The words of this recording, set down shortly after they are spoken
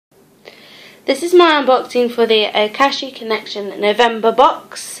This is my unboxing for the Okashi Connection November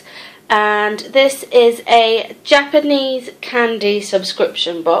box, and this is a Japanese candy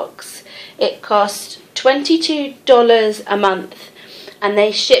subscription box. It costs $22 a month and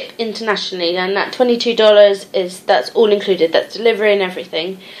they ship internationally, and that $22 that's all included, that's delivery and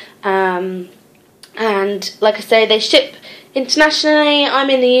everything. And like I say, they ship internationally. I'm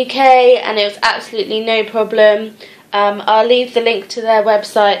in the UK and it was absolutely no problem. I'll leave the link to their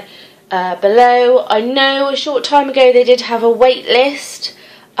website below. I know a short time ago they did have a wait list,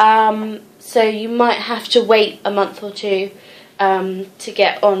 so you might have to wait a month or two to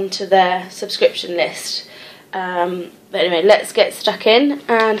get onto their subscription list. But anyway, let's get stuck in.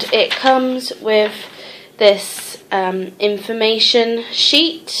 And it comes with this information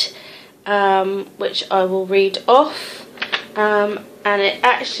sheet, which I will read off, and it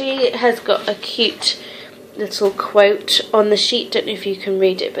actually has got a cute little quote on the sheet. Don't know if you can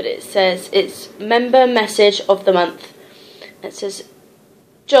read it, but it says, it's member message of the month. It says,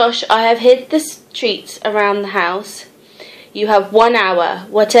 Josh, I have hid the treats around the house. You have 1 hour.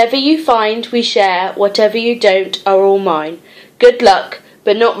 Whatever you find, we share. Whatever you don't are all mine. Good luck,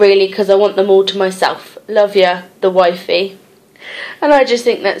 but not really, because I want them all to myself. Love ya, the wifey. And I just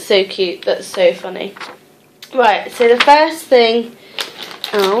think that's so cute. That's so funny. Right, so the first thing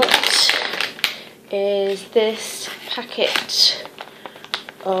out is this packet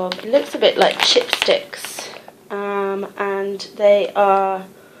of, it looks a bit like chipsticks, and they are,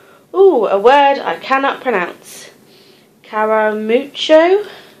 a word I cannot pronounce. Caramucho,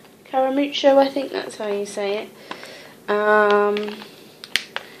 I think that's how you say it. And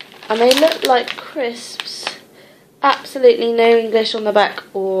they look like crisps. Absolutely no English on the back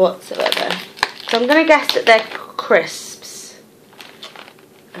whatsoever. So I'm going to guess that they're crisps.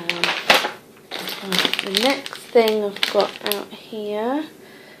 The next thing I've got out here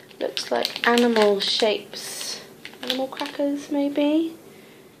looks like animal shapes. Animal crackers, maybe.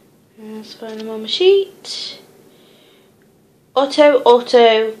 Let's find them on my sheet. Otto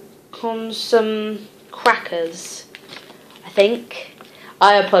con some crackers, I think.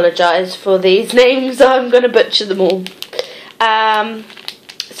 I apologise for these names, I'm going to butcher them all.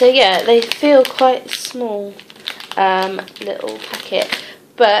 So yeah, they feel quite small, little packet,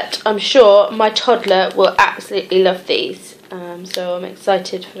 but I'm sure my toddler will absolutely love these, so I'm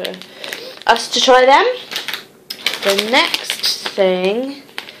excited for us to try them. The next thing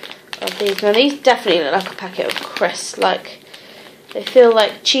of these, now these definitely look like a packet of crisps, they feel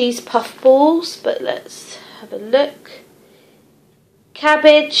like cheese puff balls, but let's have a look.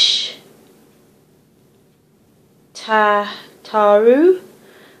 Cabbage taru.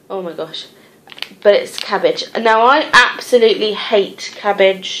 Oh my gosh. But it's cabbage. Now I absolutely hate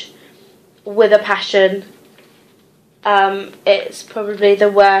cabbage with a passion. It's probably the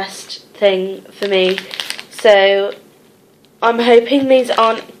worst thing for me. So I'm hoping these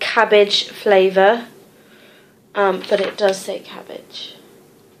aren't cabbage flavour. But it does say cabbage.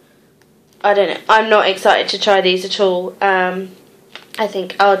 I don't know. I'm not excited to try these at all. I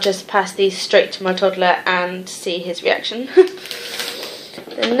think I'll just pass these straight to my toddler and see his reaction.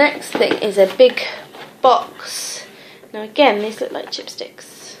 The next thing is a big box. Now again, these look like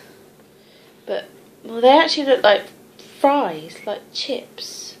chipsticks. But, well, they actually look like fries, like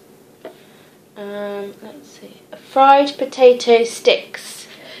chips. Let's see. Fried potato sticks.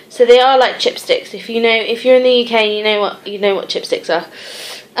 So they are like chipsticks. If you're in the UK, you know what chipsticks are.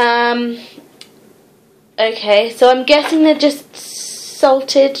 Okay, so I'm guessing they're just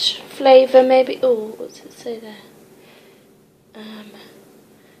salted flavour, maybe. Oh, what's it say there?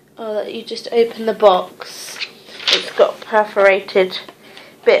 That you just open the box. It's got a perforated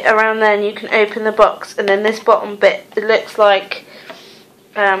bit around there, and you can open the box. And then this bottom bit, it looks like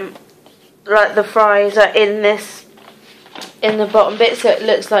the fries are in the bottom bit, so it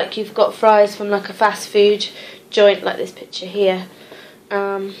looks like you've got fries from like a fast food joint, like this picture here.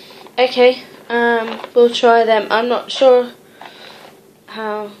 Okay, we'll try them. I'm not sure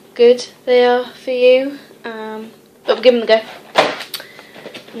how good they are for you, but we'll give them a go.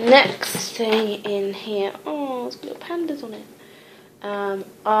 Next thing in here, it's got little pandas on it,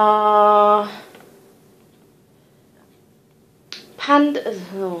 are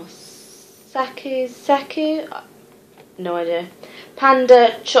pandas, saku, no idea.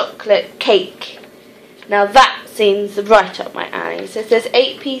 Panda chocolate cake. Now that seems right up my alley. So it says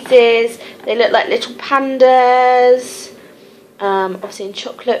 8 pieces. They look like little pandas. Obviously in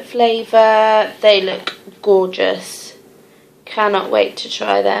chocolate flavour. They look gorgeous. Cannot wait to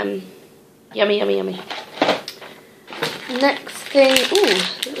try them. Yummy, yummy, yummy. Next thing,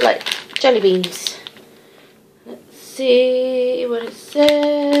 like jelly beans. Let's see what it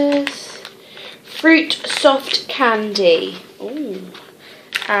says. fruit soft candy. Ooh.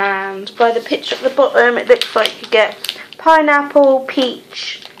 And by the picture at the bottom, it looks like you get pineapple,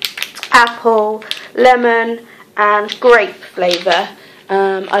 peach, apple, lemon, and grape flavour.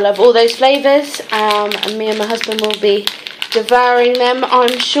 I love all those flavours, and me and my husband will be devouring them,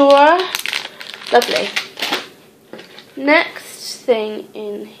 I'm sure. Lovely. Next thing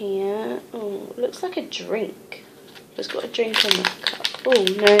in here, oh, looks like a drink. It's got a drink in the cup. Oh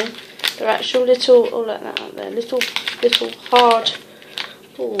no, they're actual little, oh like that out there, little hard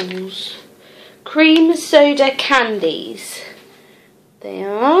balls. Cream soda candies. They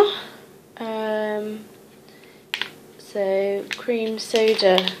are. So cream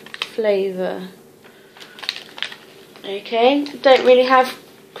soda flavour. Okay, don't really have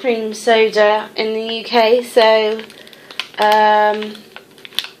cream soda in the UK, so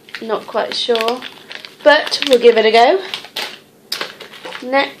not quite sure, but we'll give it a go.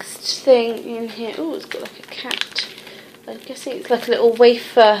 Next thing in here, oh, it's got like a cat. I'm guessing it's like a little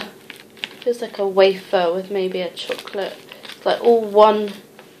wafer. Feels like a wafer with maybe a chocolate. It's like all one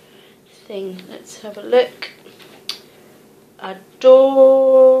thing. Let's have a look. A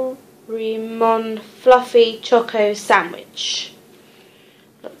Doraemon fluffy choco sandwich.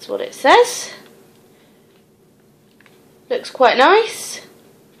 That's what it says. Looks quite nice.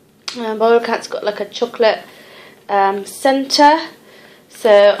 Cat's got like a chocolate centre,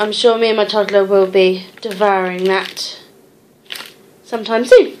 so I'm sure me and my toddler will be devouring that sometime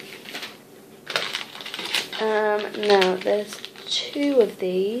soon. Now there's two of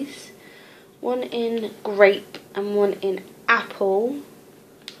these, one in grape and one in apple,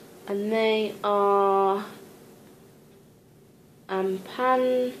 and they are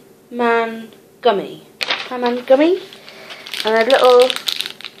Pan-Man gummy. Pan-Man gummy, and they're little,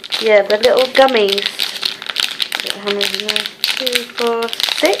 yeah, the little gummies. How many is there? 2, 4,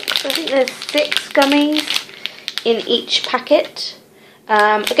 6. I think there's 6 gummies in each packet.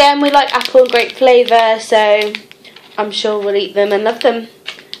 Again, we like apple and grape flavour, so I'm sure we'll eat them and love them.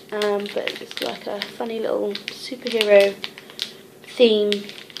 But it's like a funny little superhero theme,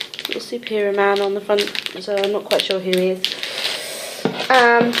 little superhero man on the front, so I'm not quite sure who he is.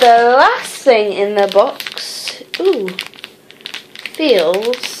 And the last thing in the box, ooh,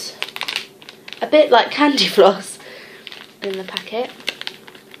 feels a bit like candy floss in the packet.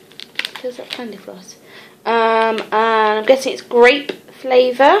 Feels like candy floss. And I'm guessing it's grape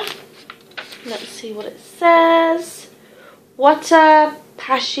flavour. Let's see what it says.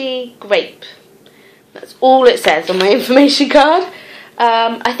 Watapashi grape. That's all it says on my information card.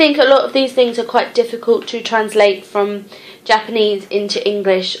 I think a lot of these things are quite difficult to translate from Japanese into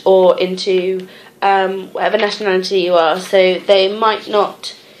English or into whatever nationality you are, so they might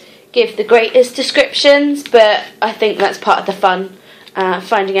not give the greatest descriptions, but I think that's part of the fun,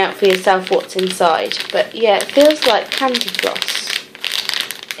 finding out for yourself what's inside. But yeah, it feels like candy floss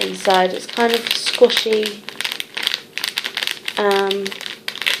inside. It's kind of squishy.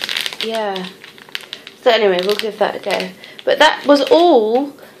 Yeah. So anyway, we'll give that a go. But that was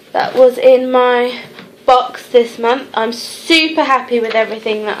all that was in my box this month. I'm super happy with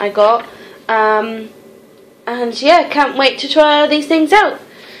everything that I got. And yeah, can't wait to try all these things out.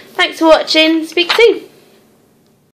 Thanks for watching. Speak soon.